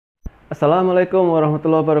Assalamualaikum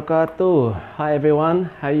warahmatullahi wabarakatuh. Hi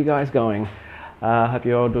everyone, how you guys going? Hope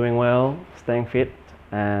you're all doing well, staying fit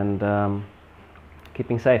and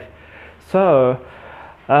keeping safe. So,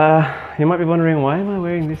 you might be wondering, why am I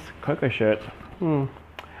wearing this Coco shirt?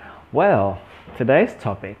 Well, today's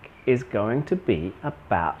topic is going to be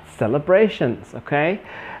about celebrations, okay?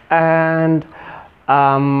 And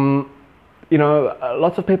lots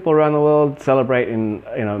of people around the world celebrate in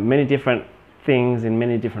many different things in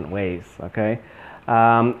many different ways, okay?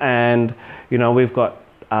 And we've got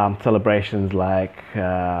celebrations like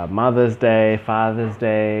Mother's Day, Father's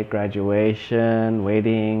Day, graduation,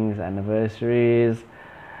 weddings, anniversaries,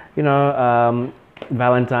 Valentine's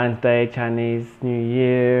Day, Chinese New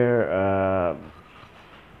Year,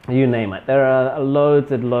 you name it. There are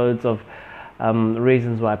loads and loads of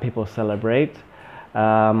reasons why people celebrate.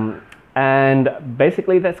 And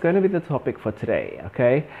basically that's going to be the topic for today,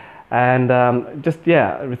 okay? And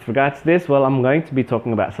with regards to this, well, I'm going to be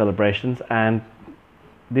talking about celebrations, and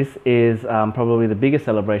this is probably the biggest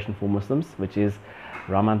celebration for Muslims, which is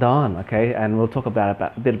Ramadan, okay? And we'll talk a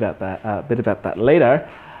bit about that later,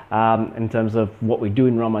 in terms of what we do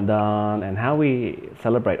in Ramadan and how we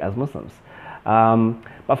celebrate as Muslims.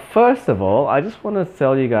 But first of all, I just want to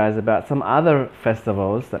tell you guys about some other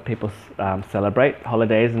festivals that people celebrate,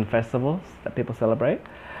 holidays and festivals that people celebrate.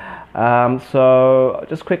 So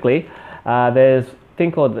just quickly, there's a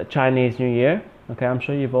thing called the Chinese New Year. Okay, I'm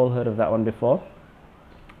sure you've all heard of that one before.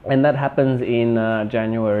 And that happens in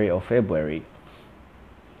January or February.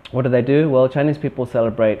 What do? Well, Chinese people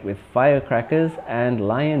celebrate with firecrackers and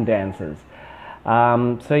lion dances.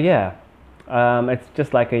 It's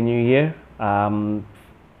just like a new year.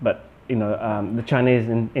 But the Chinese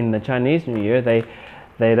in the Chinese New Year, they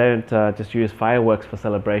don't just use fireworks for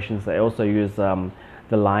celebrations. They also use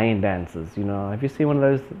the lion dances. Have you seen one of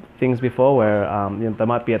those things before where they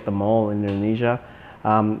might be at the mall in Indonesia?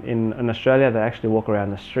 In Australia, they actually walk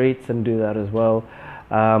around the streets and do that as well.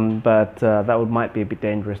 But that might be a bit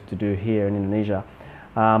dangerous to do here in Indonesia.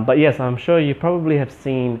 But yes, I'm sure you probably have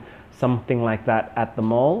seen something like that at the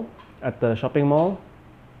mall, at the shopping mall.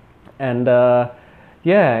 And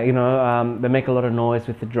they make a lot of noise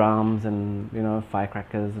with the drums and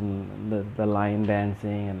firecrackers and the lion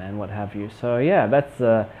dancing and what have you. So yeah, that's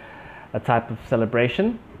a type of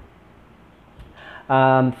celebration.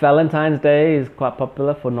 Valentine's Day is quite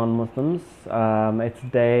popular for non-Muslims.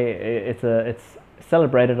 It's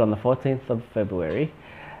celebrated on the 14th of February,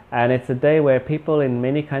 and it's a day where people in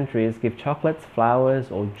many countries give chocolates, flowers,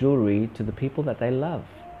 or jewelry to the people that they love.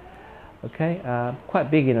 Okay,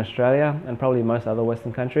 quite big in Australia and probably most other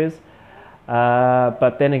Western countries.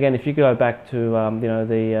 But then again, if you go back to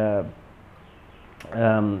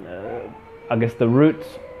I guess the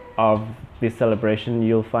roots of this celebration,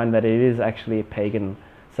 you'll find that it is actually a pagan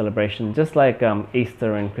celebration, just like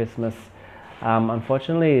Easter and Christmas.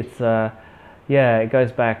 Unfortunately, it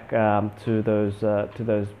goes back to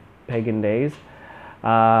those pagan days.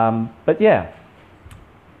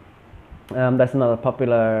 That's another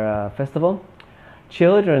popular festival.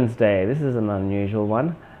 Children's Day, this is an unusual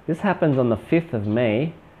one. This happens on the 5th of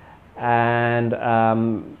May, and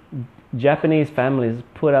Japanese families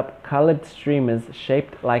put up colored streamers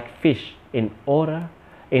shaped like fish in honor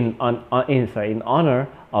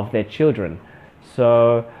of their children.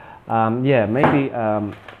 So maybe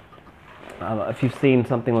if you've seen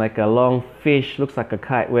something like a long fish, looks like a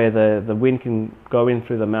kite, where the wind can go in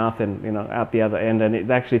through the mouth and out the other end, and it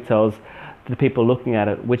actually tells the people looking at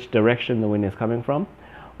it which direction the wind is coming from.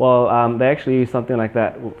 Well, they actually use something like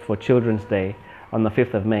that for Children's Day on the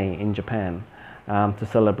 5th of May in Japan, to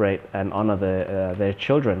celebrate and honor their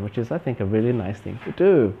children, which is, I think, a really nice thing to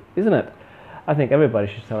do, isn't it? I think everybody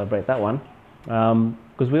should celebrate that one,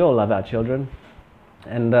 because we all love our children.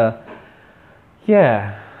 And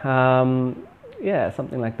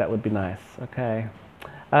something like that would be nice. Okay.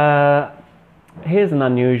 Here's an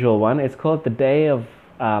unusual one. It's called the Day of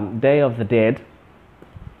the Dead,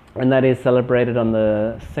 and that is celebrated on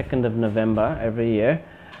the 2nd of November every year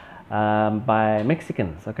by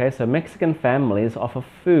Mexicans. Okay, so Mexican families offer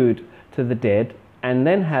food to the dead and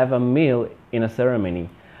then have a meal in a ceremony.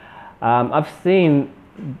 I've seen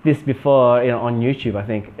this before on YouTube, I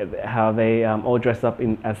think, how they all dress up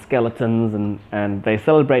as skeletons and they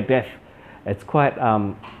celebrate death. It's quite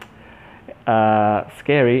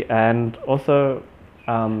scary and also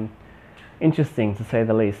interesting, to say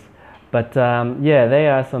the least. But they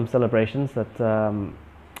are some celebrations that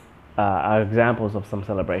are examples of some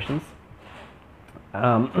celebrations.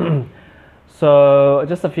 So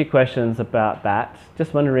just a few questions about that.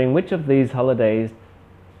 Just wondering, which of these holidays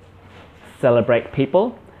celebrate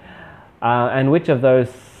people? And which of those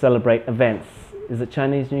celebrate events? Is it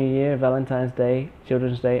Chinese New Year, Valentine's Day,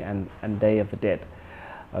 Children's Day, and Day of the Dead?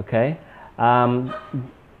 Okay.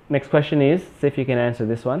 Next question is, see if you can answer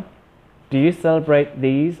this one. Do you celebrate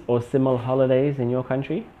these or similar holidays in your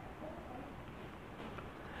country?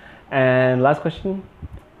 And last question,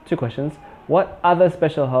 2 questions. What other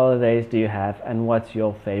special holidays do you have, and what's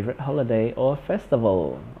your favorite holiday or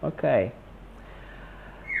festival? Okay.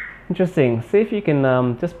 Interesting. See if you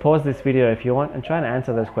can just pause this video if you want and try and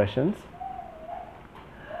answer those questions.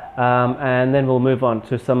 And then we'll move on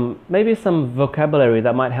to maybe some vocabulary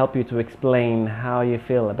that might help you to explain how you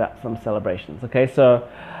feel about some celebrations. Okay, so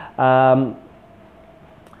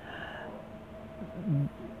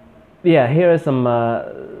yeah, here are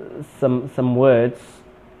some words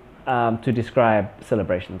to describe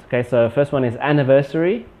celebrations. Okay, so first one is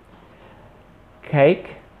anniversary,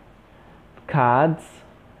 cake, cards,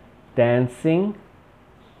 dancing.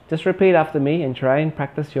 Just repeat after me and try and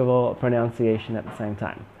practice your pronunciation at the same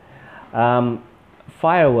time.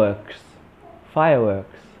 Fireworks,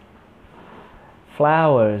 fireworks.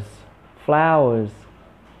 Flowers, flowers.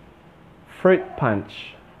 Fruit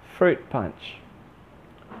punch, fruit punch.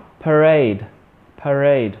 Parade,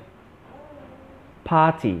 parade.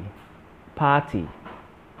 Party, party.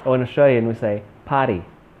 Or in Australian we say party,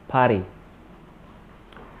 party.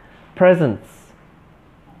 Presents,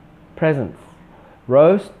 presents.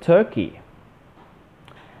 Roast turkey.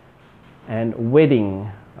 And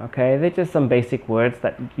wedding. Okay, they're just some basic words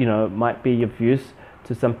that might be of use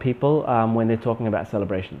to some people when they're talking about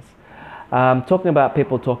celebrations. Talking about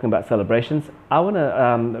people talking about celebrations, I want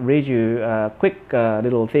to read you a quick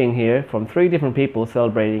little thing here from 3 different people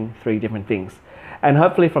celebrating 3 different things. And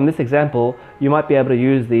hopefully from this example, you might be able to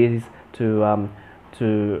use these to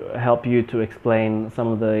help you to explain some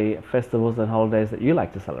of the festivals and holidays that you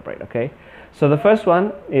like to celebrate, okay? So the first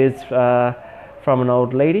one is from an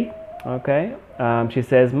old lady, okay? She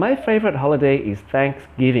says, my favorite holiday is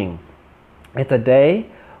Thanksgiving. It's a day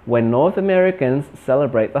when North Americans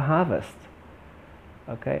celebrate the harvest.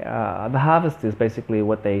 Okay, the harvest is basically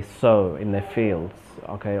what they sow in their fields,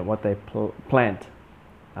 okay, what they plant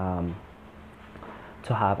to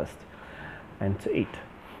harvest and to eat.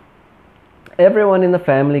 Everyone in the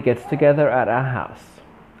family gets together at our house.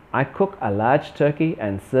 I cook a large turkey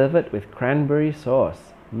and serve it with cranberry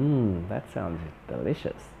sauce. That sounds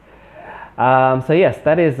delicious. So yes,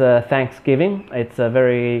 that is Thanksgiving. It's a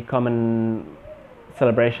very common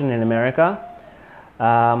celebration in America.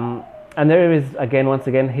 And there is, once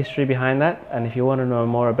again, history behind that. And if you want to know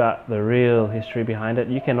more about the real history behind it,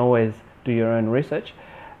 you can always do your own research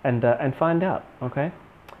and find out, okay?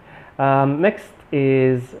 Next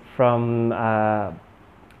is from a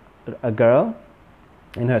girl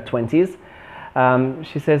in her 20s.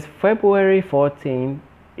 She says, February 14th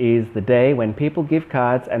is the day when people give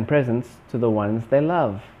cards and presents to the ones they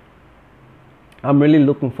love. I'm really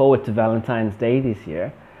looking forward to Valentine's Day this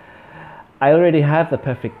year. I already have the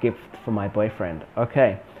perfect gift for my boyfriend.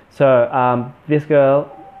 Okay, so this girl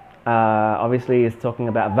obviously is talking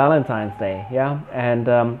about Valentine's Day, yeah? And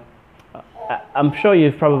I'm sure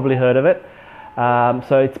you've probably heard of it.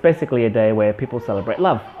 So it's basically a day where people celebrate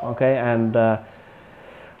love, okay? And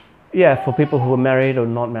yeah, for people who are married or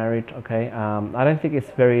not married, okay? I don't think it's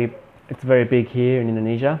very big here in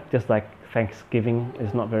Indonesia, just like Thanksgiving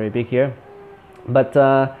is not very big here. But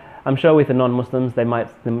I'm sure with the non-Muslims,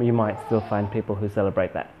 you might still find people who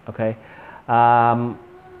celebrate that, okay?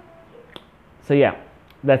 So yeah,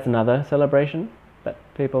 that's another celebration that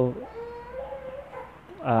people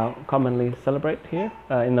commonly celebrate here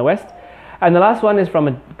in the West. And the last one is from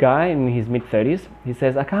a guy in his mid-30s. He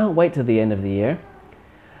says, I can't wait till the end of the year.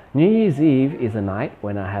 New Year's Eve is a night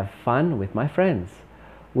when I have fun with my friends.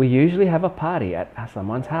 We usually have a party at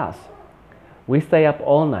someone's house. We stay up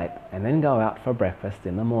all night and then go out for breakfast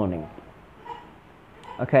in the morning.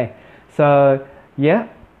 Okay, so yeah,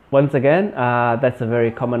 once again, that's a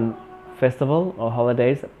very common festival or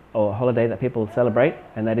holiday that people celebrate,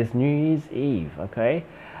 and that is New Year's Eve, okay?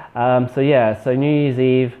 So yeah, so New Year's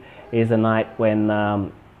Eve is a night when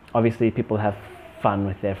obviously people have fun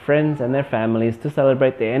with their friends and their families to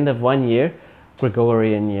celebrate the end of one year,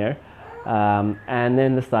 Gregorian year, and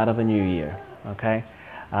then the start of a new year, okay?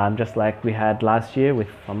 Just like we had last year with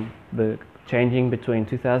the changing between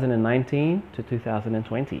 2019 to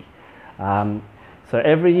 2020. So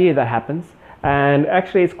every year that happens, and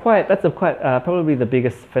actually that's probably the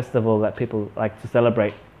biggest festival that people like to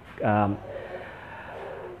celebrate around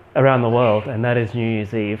the world, and that is New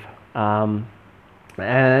Year's Eve.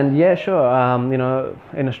 And yeah, sure,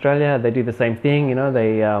 in Australia they do the same thing.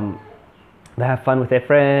 They they have fun with their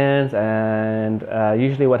friends, and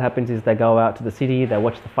usually what happens is they go out to the city, they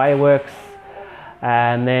watch the fireworks,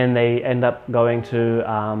 and then they end up going to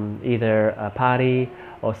either a party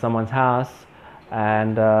or someone's house,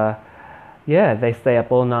 and yeah, they stay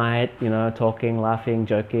up all night, you know, talking, laughing,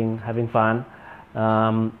 joking, having fun.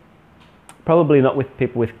 Probably not with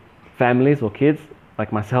people with families or kids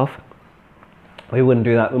like myself. We wouldn't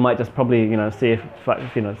do that. We might just probably, you know, see if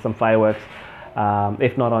you know, some fireworks.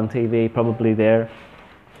 If not on TV, probably there,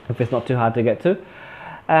 if it's not too hard to get to.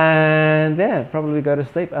 And yeah, probably go to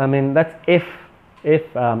sleep. I mean, that's if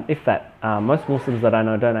that. Most Muslims that I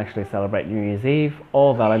know don't actually celebrate New Year's Eve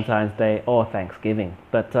or Valentine's Day or Thanksgiving,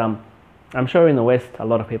 but I'm sure in the West a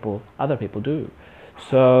lot of people, other people do.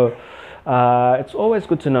 So it's always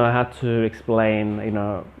good to know how to explain, you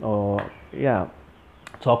know, or yeah,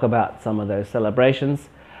 talk about some of those celebrations.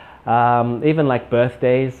 Even like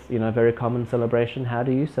birthdays, you know, very common celebration. How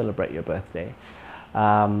do you celebrate your birthday?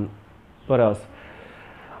 What else?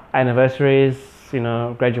 Anniversaries, you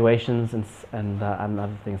know, graduations, and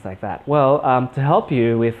other things like that. Well, to help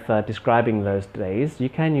you with describing those days, you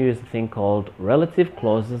can use a thing called relative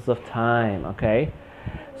clauses of time. Okay,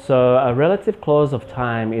 so a relative clause of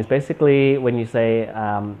time is basically when you say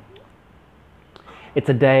it's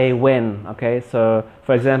a day when. Okay, so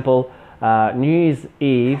for example, New Year's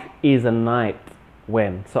Eve is a night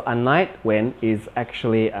when. So a night when is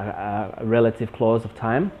actually a relative clause of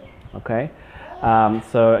time. Okay.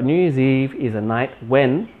 So New Year's Eve is a night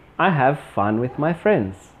when I have fun with my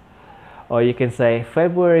friends. Or you can say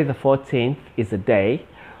February the 14th is a day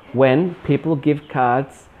when people give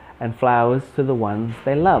cards and flowers to the ones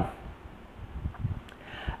they love.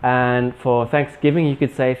 And for Thanksgiving, you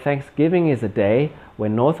could say Thanksgiving is a day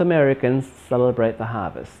when North Americans celebrate the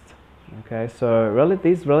harvest. Okay, so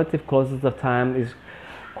these relative clauses of time is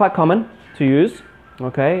quite common to use.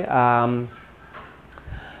 Okay.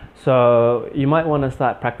 So you might want to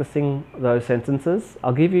start practicing those sentences.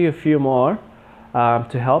 I'll give you a few more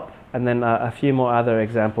to help, and then a few more other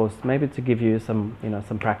examples, maybe to give you some, you know,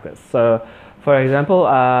 some practice. So, for example,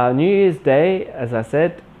 New Year's Day, as I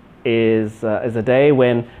said, is a day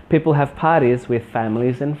when people have parties with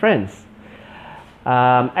families and friends.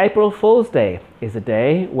 April Fool's Day is a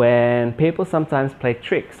day when people sometimes play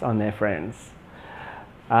tricks on their friends.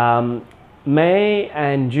 May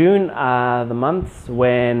and June are the months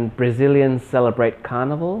when Brazilians celebrate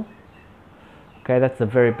Carnival. Okay, that's a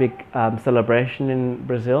very big celebration in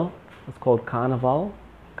Brazil. It's called Carnival,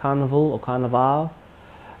 Carnival or Carnaval.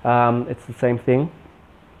 It's the same thing.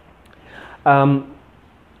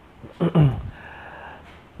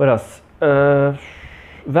 What else?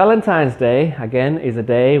 Valentine's Day, again, is a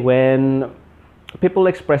day when people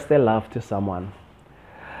express their love to someone.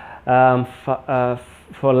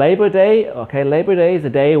 For Labor Day, okay, Labor Day is a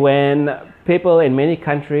day when people in many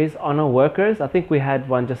countries honor workers. I think we had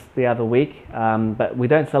one just the other week, but we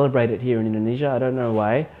don't celebrate it here in Indonesia. I don't know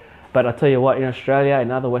why. But I'll tell you what, in Australia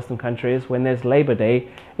and other Western countries, when there's Labor Day,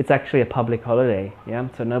 it's actually a public holiday. Yeah,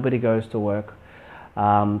 so nobody goes to work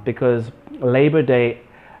because Labor Day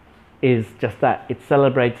is just that. It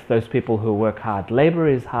celebrates those people who work hard. Labor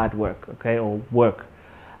is hard work, okay, or work,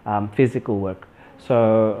 physical work.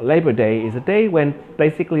 So Labor Day is a day when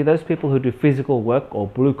basically those people who do physical work or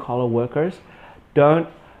blue-collar workers don't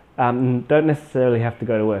necessarily have to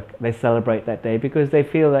go to work. They celebrate that day because they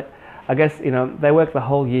feel that, I guess, you know, they work the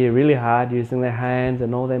whole year really hard using their hands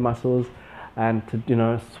and all their muscles and to, you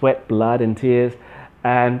know, sweat, blood and tears.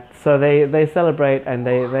 And so they celebrate and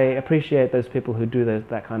they appreciate those people who do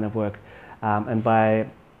that kind of work. And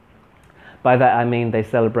by that I mean they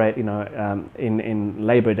celebrate, you know, in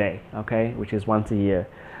Labor Day, okay, which is once a year.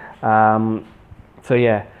 So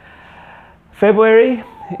yeah, February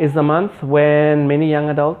is the month when many young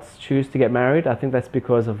adults choose to get married. I think that's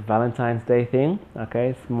because of Valentine's Day thing. Okay,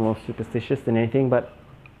 it's more superstitious than anything, but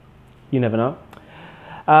you never know.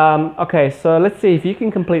 Okay, so let's see if you can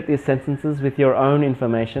complete these sentences with your own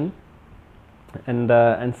information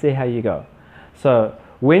and see how you go. So,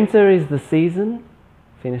 winter is the season.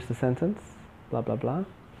 Finish the sentence. Blah, blah, blah.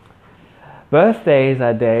 Birthdays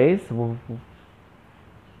are days.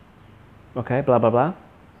 Okay, blah, blah, blah.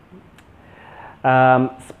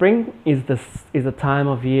 Spring is the time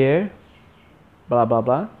of year. Blah, blah,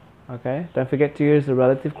 blah. Okay, don't forget to use the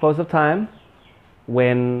relative clause of time.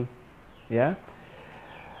 When, yeah,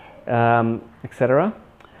 etc.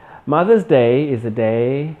 Mother's Day is a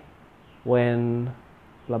day when,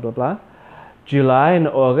 blah, blah, blah. July and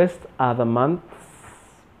August are the months.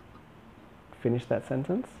 Finish that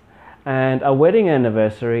sentence. And a wedding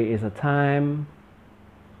anniversary is a time.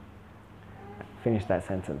 finish that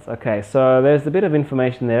sentence. Okay, so there's a bit of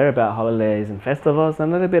information there about holidays and festivals,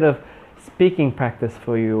 and a little bit of speaking practice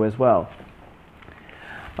for you as well.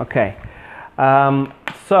 Okay,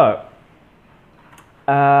 so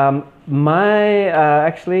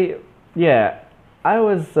actually, yeah, I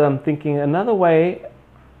was thinking another way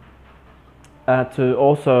to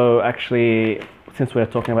also actually, since we're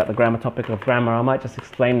talking about the grammar topic of grammar, I might just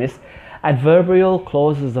explain this. Adverbial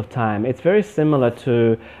clauses of time. It's very similar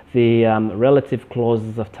to the relative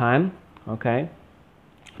clauses of time, okay?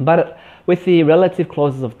 But with the relative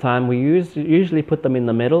clauses of time, we usually put them in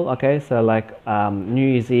the middle, okay? So like New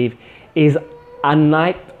Year's Eve is a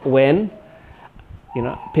night when, you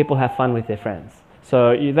know, people have fun with their friends.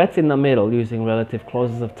 So that's in the middle using relative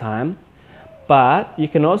clauses of time. But you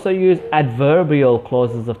can also use adverbial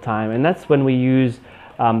clauses of time, and that's when we use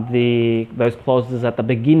those clauses at the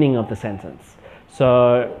beginning of the sentence.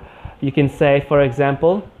 So you can say, for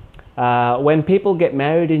example, when people get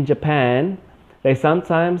married in Japan, they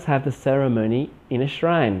sometimes have the ceremony in a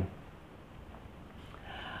shrine.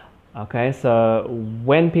 Okay, so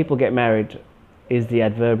when people get married is the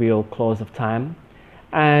adverbial clause of time,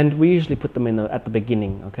 and we usually put them at the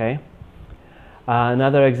beginning, okay?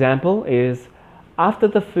 Another example is, after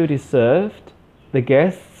the food is served, the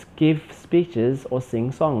guests give speeches or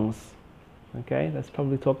sing songs. Okay, that's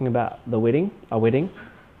probably talking about a wedding.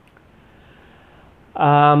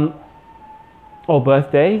 Or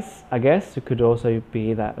birthdays, I guess, it could also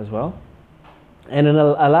be that as well. And then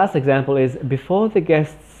a last example is, before the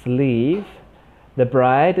guests leave, the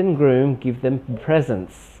bride and groom give them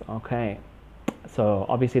presents. Okay, so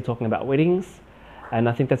obviously talking about weddings, and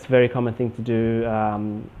I think that's a very common thing to do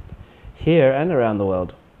here and around the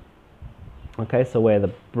world. Okay, so where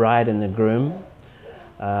the bride and the groom,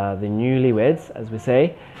 the newlyweds, as we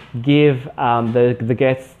say, give the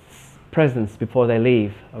guests presents before they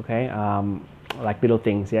leave. Okay, like little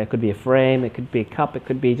things. Yeah, it could be a frame, it could be a cup, it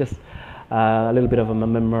could be just a little bit of a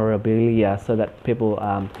memorabilia, so that people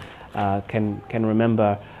can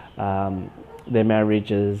remember their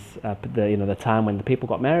marriages, the time when the people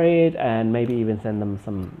got married, and maybe even send them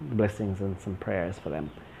some blessings and some prayers for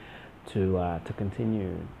them to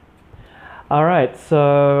continue. All right,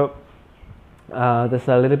 so there's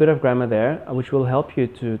a little bit of grammar there, which will help you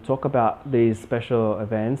to talk about these special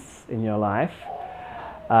events in your life.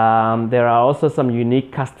 There are also some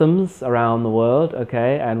unique customs around the world,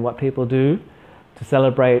 okay, and what people do to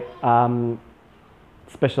celebrate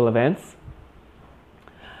special events.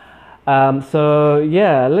 So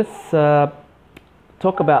yeah, let's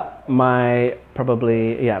talk about my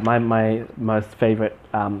most favorite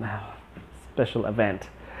special event.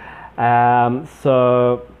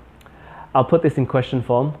 So I'll put this in question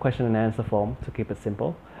and answer form to keep it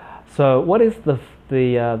simple. So what is the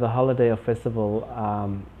holiday or festival?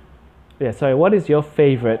 What is your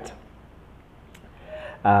favorite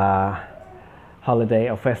holiday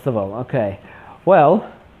or festival? Okay,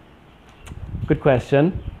 well, good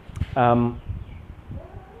question. I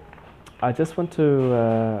just want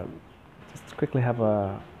to just quickly have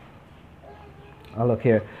a look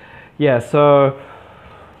here. Yeah, so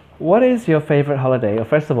what is your favorite holiday or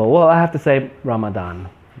festival? Well, I have to say Ramadan.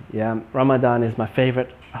 Yeah, Ramadan is my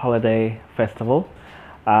favorite holiday festival.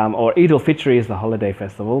 Or Eid al-Fitr is the holiday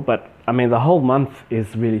festival, but I mean the whole month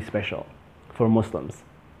is really special for Muslims.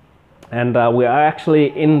 And we are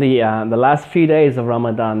actually in the last few days of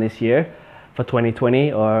Ramadan this year for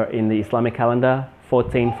 2020, or in the Islamic calendar,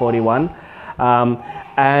 1441.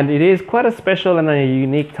 And it is quite a special and a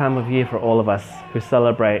unique time of year for all of us who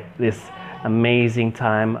celebrate this amazing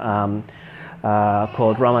time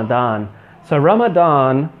called Ramadan. So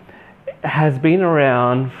Ramadan has been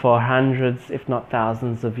around for hundreds, if not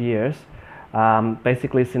thousands of years,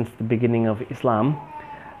 basically since the beginning of Islam.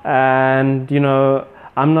 And you know,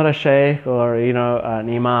 I'm not a sheikh or an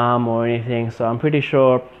imam or anything, so I'm pretty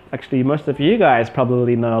sure actually most of you guys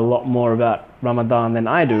probably know a lot more about Ramadan than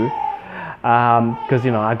I do, because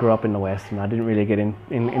I grew up in the West and I didn't really get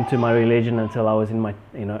into my religion until I was in my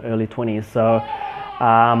early 20s. So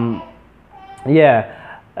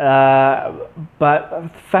but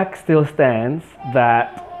fact still stands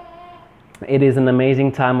that it is an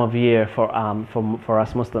amazing time of year for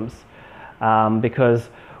us Muslims, because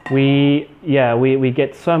we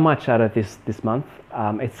get so much out of this month.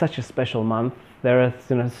 It's such a special month. There are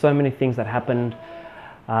so many things that happened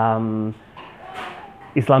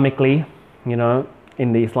Islamically,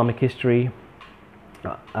 in the Islamic history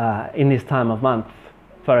in this time of month.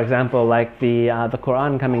 For example, like the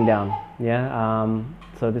Quran coming down.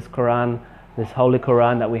 So this Quran, this holy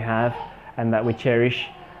Quran that we have and that we cherish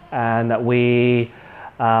and that we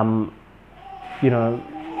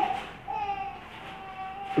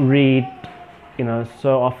read,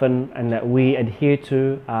 so often, and that we adhere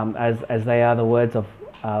to, as they are the words of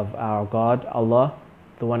our God, Allah,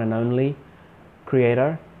 the one and only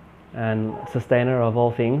creator and sustainer of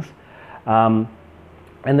all things.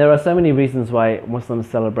 And there are so many reasons why Muslims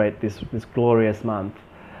celebrate this glorious month.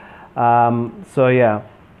 So yeah,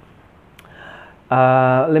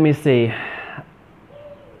 let me see.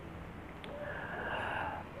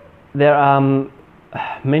 There are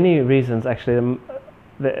many reasons actually.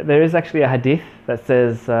 There is actually a hadith that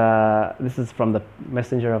says, this is from the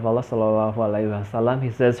Messenger of Allah sallallahu alaihi wasallam.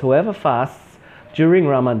 He says, whoever fasts during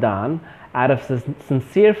Ramadan out of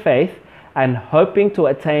sincere faith and hoping to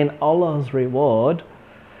attain Allah's reward,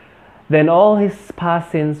 then all his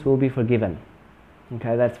past sins will be forgiven.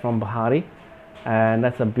 Okay, that's from Bukhari, and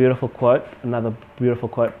that's a beautiful quote, another beautiful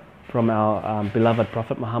quote from our beloved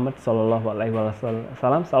Prophet Muhammad sallallahu alaihi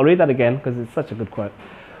wasallam. So I'll read that again because it's such a good quote.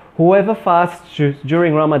 Whoever fasts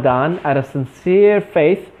during Ramadan out of sincere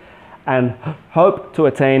faith and hope to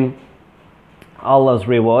attain Allah's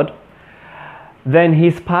reward, then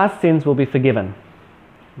his past sins will be forgiven.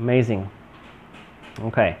 Amazing.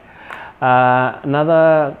 Okay.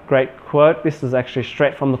 Another great quote. This is actually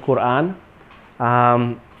straight from the Quran.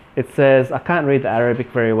 It says, I can't read the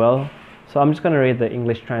Arabic very well, so I'm just going to read the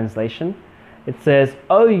English translation. It says,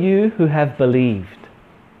 O you who have believed,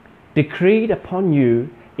 decreed upon you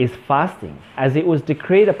is fasting, as it was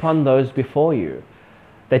decreed upon those before you,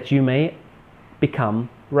 that you may become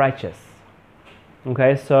righteous.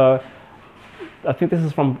 Okay, so I think this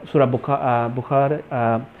is from Surah Bukhari.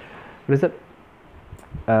 What is it?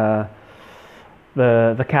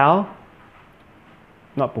 The cow,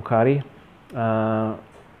 not Bukhari,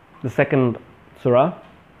 the second surah,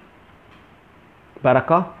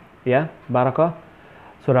 Barakah, Barakah,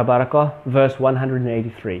 Surah Barakah, verse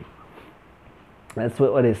 183. That's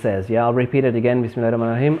what it says. I'll repeat it again.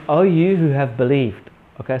 Bismillahirrahmanirrahim. O you who have believed.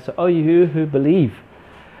 Okay, so O you who believe,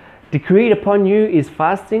 decreed upon you is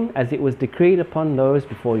fasting, as it was decreed upon those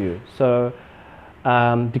before you. So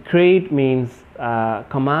decreed means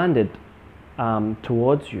commanded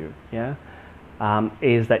towards you,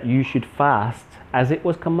 is that you should fast as it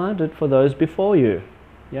was commanded for those before you.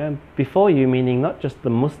 Before you meaning not just the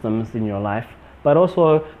Muslims in your life, but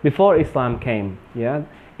also before Islam came.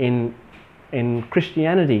 In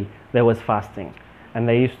Christianity there was fasting, and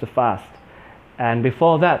they used to fast. And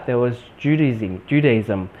before that there was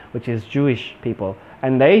Judaism, which is Jewish people,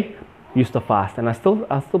 and they used to fast. And I still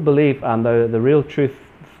believe the real truth,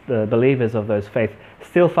 the believers of those faiths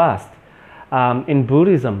still fast. In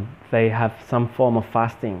Buddhism, they have some form of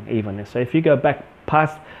fasting even. So if you go back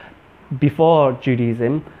past, before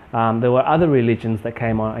Judaism, there were other religions that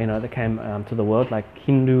came on, that came to the world, like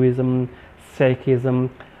Hinduism, Sikhism,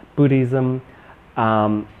 Buddhism,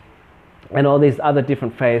 and all these other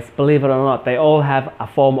different faiths. Believe it or not, they all have a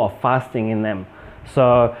form of fasting in them.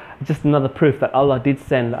 So just another proof that Allah did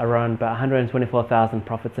send around about 124,000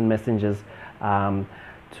 prophets and messengers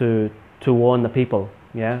to warn the people,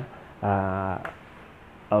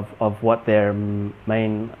 of what their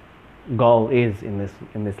main goal is in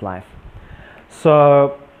this life.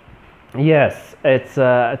 So yes, it's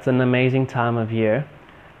an amazing time of year,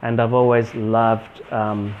 and I've always loved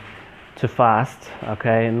to fast.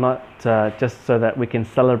 Okay, not just so that we can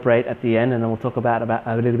celebrate at the end, and then we'll talk about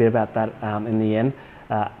a little bit about that in the end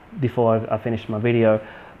before I finish my video.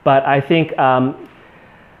 But I think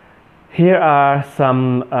here are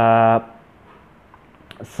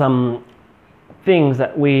some things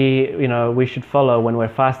that we should follow when we're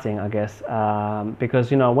fasting, I guess,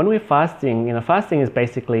 because when we're fasting, fasting is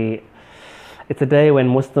basically, it's a day when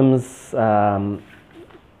Muslims, let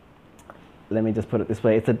me just put it this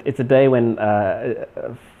way, it's a day when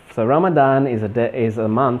so Ramadan is a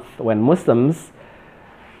month when Muslims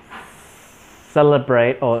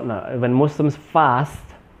celebrate, when Muslims fast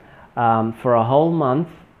for a whole month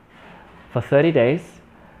for 30 days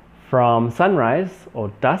from sunrise or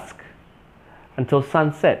dusk until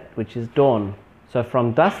sunset, which is dawn. So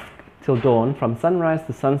from dusk till dawn, from sunrise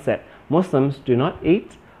to sunset, Muslims do not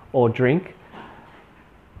eat or drink,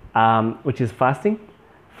 which is fasting,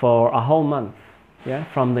 for a whole month.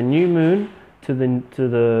 From the new moon to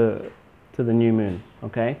the new moon.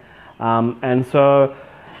 Okay, and so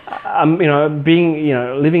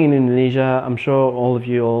living in Indonesia, I'm sure all of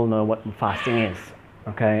you all know what fasting is.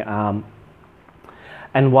 Okay,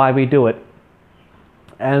 and why we do it.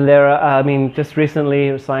 And there are, just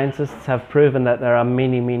recently scientists have proven that there are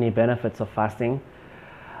many benefits of fasting.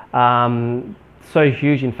 So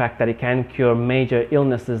huge, in fact, that it can cure major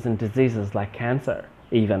illnesses and diseases like cancer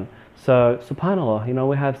even. So subhanAllah,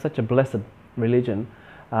 we have such a blessed religion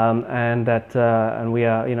and we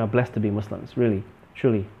are, you know, blessed to be Muslims. Really,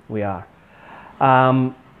 truly, we are.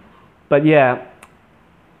 But yeah,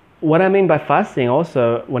 what I mean by fasting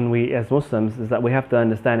also, when we as Muslims, is that we have to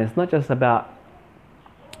understand it's not just about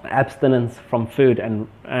abstinence from food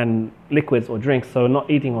and liquids or drinks, so not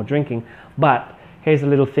eating or drinking. But here's a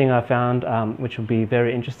little thing I found, which will be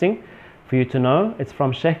very interesting for you to know. It's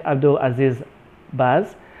from Sheikh Abdul Aziz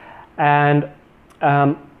Baz. And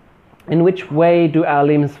in which way do our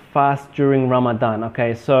limbs fast during Ramadan?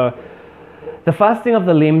 Okay, so the fasting of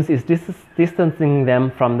the limbs is distancing them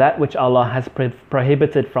from that which Allah has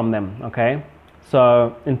prohibited from them. Okay,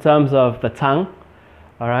 so in terms of the tongue,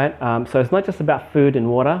 all right, so it's not just about food and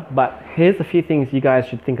water, but here's a few things you guys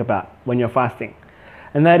should think about when you're fasting,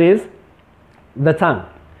 and that is the tongue.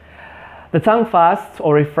 The tongue fasts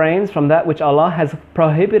or refrains from that which Allah has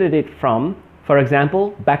prohibited it from. For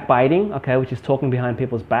example, backbiting, okay, which is talking behind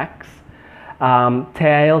people's backs,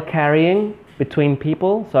 tail carrying between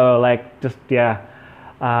people, so like just, yeah,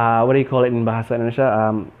 what do you call it in Bahasa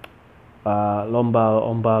Indonesia? Lomba,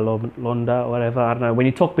 londa, whatever, I don't know. When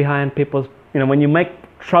you talk behind people's, you know, when you make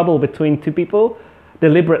trouble between two people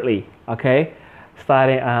deliberately, okay,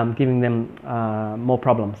 starting giving them more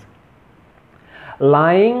problems.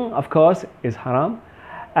 Lying, of course, is haram,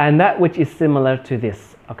 and that which is similar to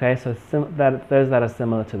this, okay, so those that are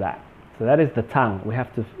similar to that. So that is the tongue. We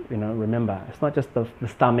have to, you know, remember, it's not just the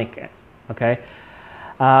stomach, okay.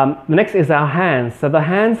 The next is our hands. So the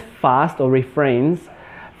hands fast or refrains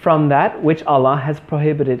from that which Allah has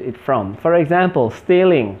prohibited it from. For example,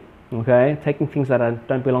 stealing, okay, taking things that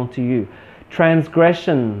don't belong to you.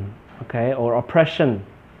 Transgression, okay, or oppression,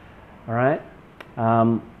 all right,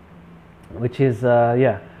 which is,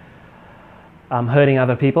 hurting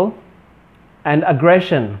other people. And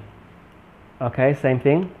aggression, okay, same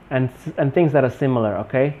thing, and things that are similar,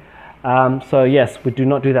 okay. So yes, we do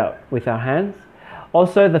not do that with our hands.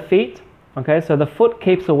 Also the feet, okay, so the foot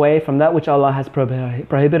keeps away from that which Allah has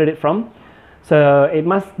prohibited it from. So it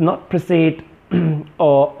must not proceed and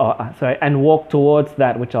walk towards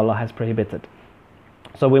that which Allah has prohibited.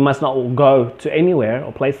 So we must not go to anywhere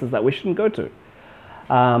or places that we shouldn't go to,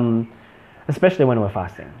 especially when we're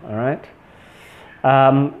fasting, all right.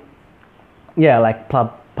 Yeah, like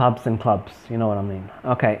pubs and clubs, you know what I mean.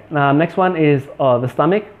 Okay, next one is the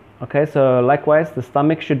stomach. Okay, so likewise, the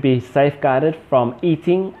stomach should be safeguarded from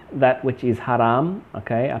eating that which is haram.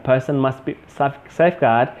 Okay, a person must be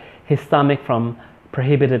safeguard his stomach from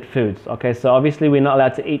prohibited foods. Okay, so obviously we're not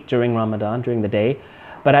allowed to eat during Ramadan, during the day,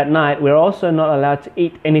 but at night we're also not allowed to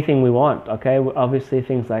eat anything we want. Okay, obviously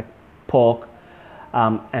things like pork,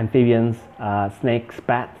 amphibians, snakes,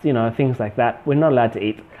 bats, you know, things like that, we're not allowed to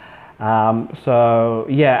eat. So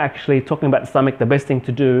yeah, actually talking about the stomach, the best thing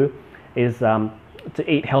to do is to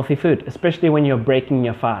eat healthy food, especially when you're breaking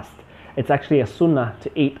your fast. It's actually a sunnah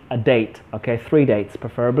to eat a date, okay, 3 dates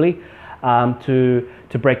preferably, to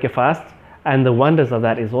break your fast. And the wonders of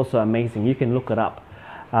that is also amazing. You can look it up,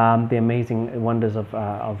 the amazing wonders of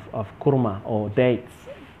kurma or dates.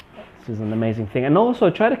 This is an amazing thing. And also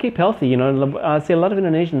try to keep healthy. You know, I see a lot of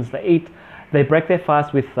Indonesians, they break their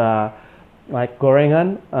fast with like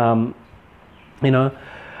gorengan, you know,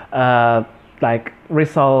 like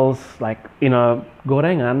risoles, like, you know,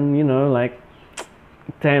 gorengan, you know, like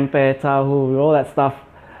tempe, tahu, all that stuff.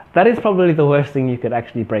 That is probably the worst thing you could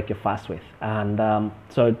actually break your fast with. And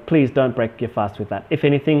so please don't break your fast with that. If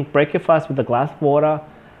anything, break your fast with a glass of water,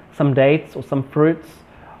 some dates or some fruits,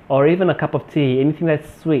 or even a cup of tea. Anything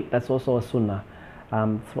that's sweet, that's also a sunnah.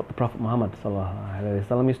 It's what the Prophet Muhammad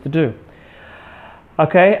ﷺ used to do.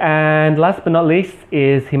 Okay, and last but not least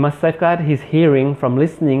is he must safeguard his hearing from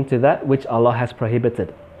listening to that which Allah has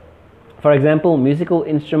prohibited. For example, musical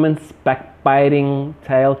instruments, backbiting,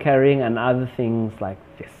 tail carrying, and other things like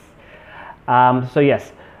this. So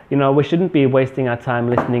yes, you know, we shouldn't be wasting our time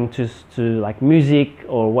listening to like music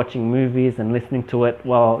or watching movies and listening to it.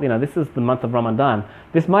 Well, you know, this is the month of Ramadan.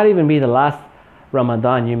 This might even be the last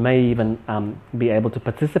Ramadan you may even be able to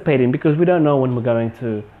participate in, because we don't know when we're going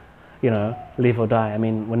to, you know, live or die. I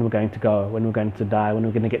mean, when we're going to go, when we're going to die, when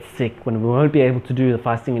we're going to get sick, when we won't be able to do the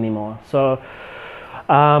fasting anymore. So,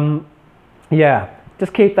 yeah,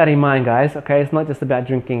 just keep that in mind, guys. Okay, it's not just about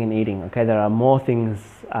drinking and eating. Okay, there are more things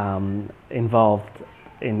involved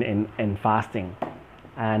in fasting,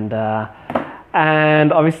 and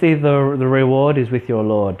obviously the reward is with your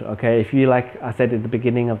Lord. Okay, if you, like I said at the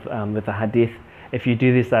beginning of with the hadith, if you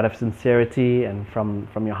do this out of sincerity and from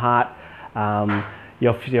your heart,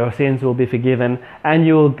 your sins will be forgiven, and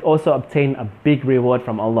you will also obtain a big reward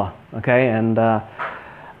from Allah. Okay, and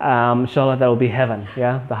inshallah that will be heaven,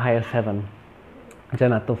 yeah, the highest heaven,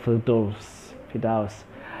 Jannatul Firdaus.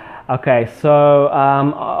 Okay, so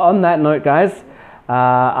on that note, guys,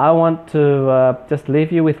 I want to just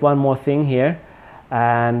leave you with one more thing here,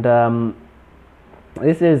 and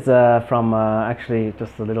this is from actually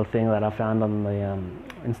just a little thing that I found on the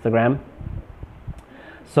Instagram.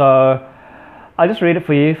 So I'll just read it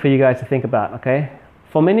for you guys to think about, okay?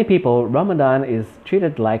 For many people, Ramadan is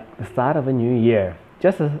treated like the start of a new year.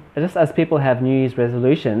 Just as people have New Year's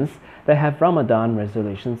resolutions, they have Ramadan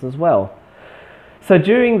resolutions as well. So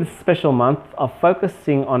during this special month of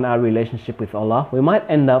focusing on our relationship with Allah, we might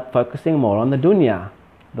end up focusing more on the dunya,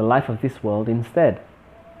 the life of this world instead.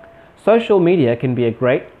 Social media can be a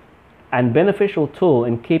great and beneficial tool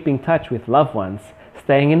in keeping touch with loved ones,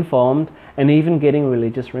 staying informed, and even getting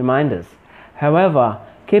religious reminders. However,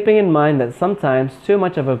 keeping in mind that sometimes too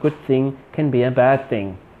much of a good thing can be a bad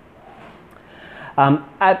thing.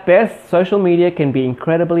 At best, social media can be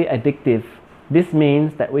incredibly addictive. This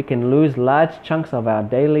means that we can lose large chunks of our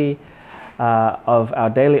daily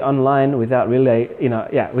online without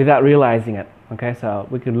realizing it. Okay, so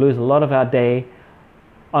we can lose a lot of our day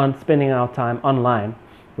on spending our time online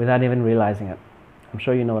without even realizing it. I'm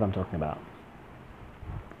sure you know what I'm talking about.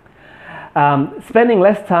 Spending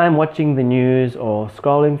less time watching the news or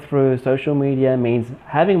scrolling through social media means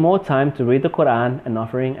having more time to read the Quran and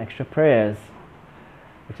offering extra prayers,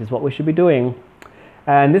 which is what we should be doing.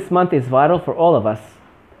 And this month is vital for all of us.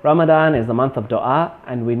 Ramadan is the month of dua,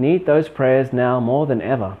 and we need those prayers now more than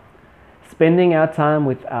ever. Spending our time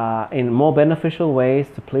in more beneficial ways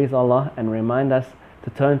to please Allah and remind us to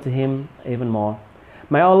turn to Him even more.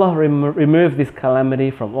 May Allah remove this calamity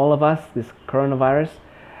from all of us, this coronavirus,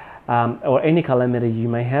 or any calamity you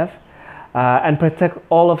may have, and protect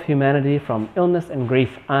all of humanity from illness and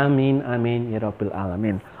grief. Ameen, Ameen, Ya Rabbil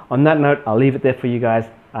Alameen. On that note, I'll leave it there for you guys.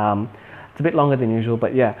 It's a bit longer than usual,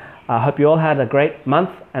 but yeah, I hope you all had a great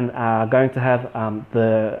month and are going to have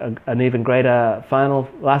an even greater final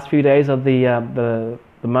last few days of the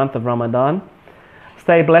month of Ramadan.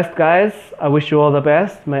 Stay blessed, guys. I wish you all the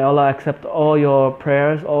best. May Allah accept all your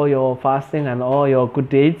prayers, all your fasting, and all your good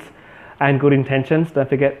deeds and good intentions. Don't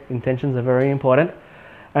forget, intentions are very important.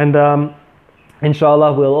 And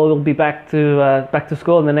inshallah, we'll all be back to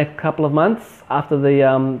school in the next couple of months after the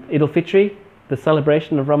Eid al-Fitr, the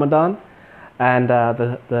celebration of Ramadan, and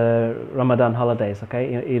the Ramadan holidays,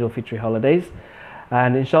 okay, Eid al-Fitr holidays.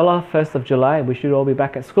 And inshallah, 1st of July, we should all be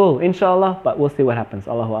back at school, inshallah, but we'll see what happens.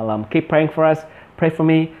 Allahu Alam. Keep praying for us. Pray for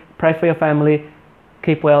me. Pray for your family.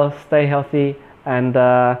 Keep well. Stay healthy. And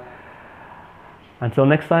until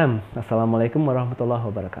next time, Assalamu alaikum wa rahmatullahi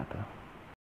wa barakatuh.